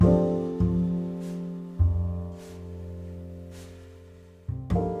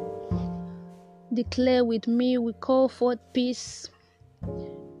Declare with me, we call forth peace,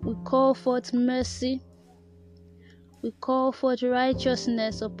 we call forth mercy, we call forth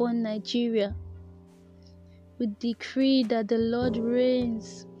righteousness upon Nigeria. We decree that the Lord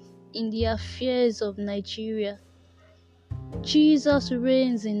reigns in the affairs of Nigeria. Jesus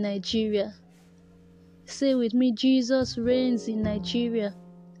reigns in Nigeria. Say with me, Jesus reigns in Nigeria.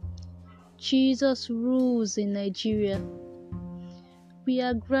 Jesus rules in Nigeria. We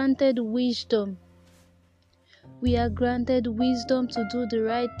are granted wisdom. We are granted wisdom to do the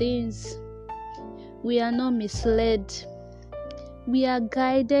right things. We are not misled. We are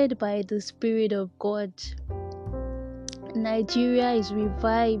guided by the Spirit of God. Nigeria is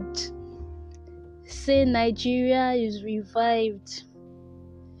revived. Say, Nigeria is revived.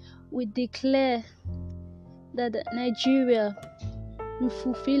 We declare that Nigeria will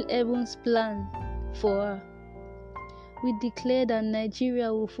fulfill heaven's plan for her. We declare that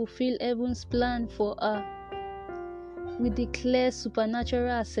Nigeria will fulfill heaven's plan for her. We declare supernatural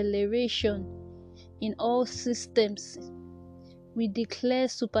acceleration in all systems. We declare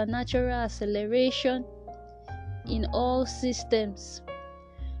supernatural acceleration in all systems.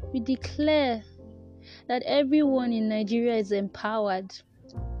 We declare that everyone in Nigeria is empowered.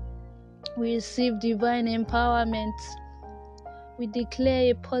 We receive divine empowerment. We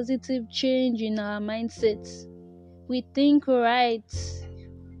declare a positive change in our mindsets. We think right.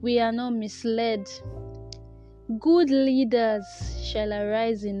 We are not misled. Good leaders shall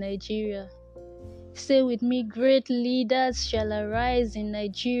arise in Nigeria. Say with me, great leaders shall arise in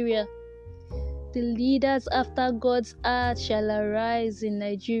Nigeria. The leaders after God's heart shall arise in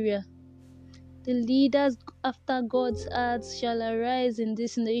Nigeria. The leaders after God's heart shall arise in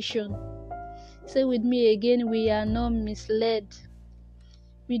this nation. Say with me again, we are not misled.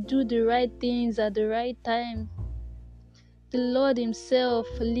 We do the right things at the right time. The Lord Himself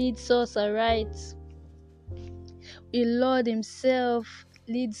leads us aright. The Lord Himself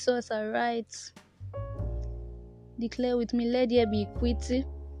leads us aright. Declare with me, let there be equity.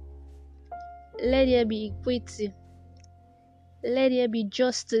 Let there be equity. Let there be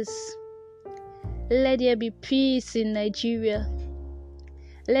justice. Let there be peace in Nigeria.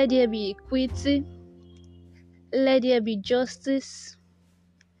 Let there be equity. Let there be justice.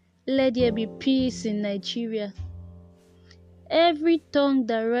 Let there be peace in Nigeria. Every tongue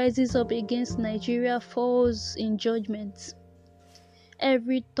that rises up against Nigeria falls in judgment.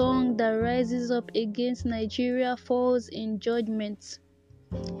 Every tongue that rises up against Nigeria falls in judgment.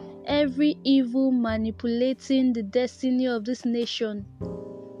 Every evil manipulating the destiny of this nation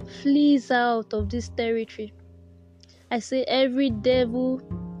flees out of this territory. I say every devil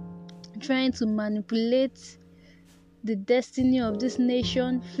trying to manipulate the destiny of this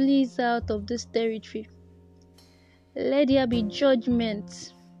nation flees out of this territory. Let there be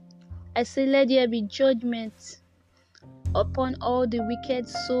judgment. I say let there be judgment upon all the wicked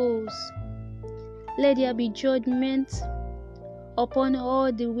souls. Let there be judgment upon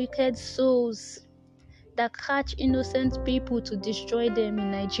all the wicked souls that catch innocent people to destroy them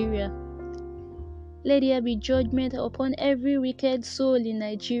in Nigeria. Let there be judgment upon every wicked soul in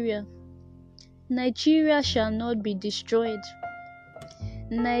Nigeria. Nigeria shall not be destroyed.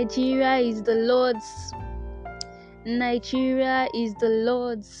 Nigeria is the Lord's. Nigeria is the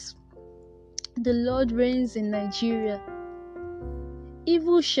Lord's. The Lord reigns in Nigeria.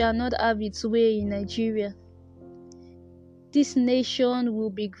 Evil shall not have its way in Nigeria. This nation will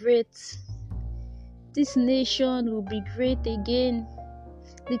be great. This nation will be great again.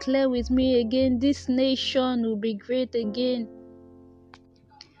 Declare with me again, this nation will be great again.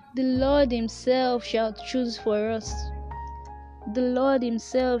 The Lord Himself shall choose for us. The Lord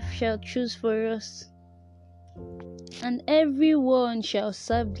Himself shall choose for us. And everyone shall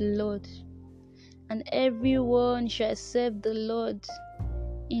serve the Lord. And everyone shall serve the Lord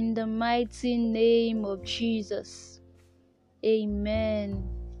in the mighty name of Jesus. Amen.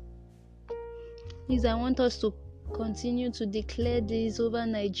 Please, I want us to continue to declare this over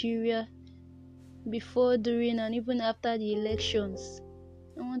Nigeria before, during, and even after the elections.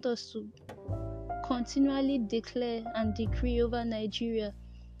 I want us to continually declare and decree over Nigeria,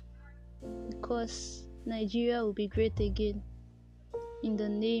 because Nigeria will be great again in the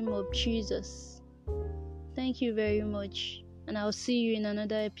name of Jesus. Thank you very much, and I'll see you in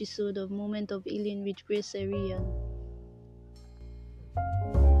another episode of Moment of Healing with Grace Arian.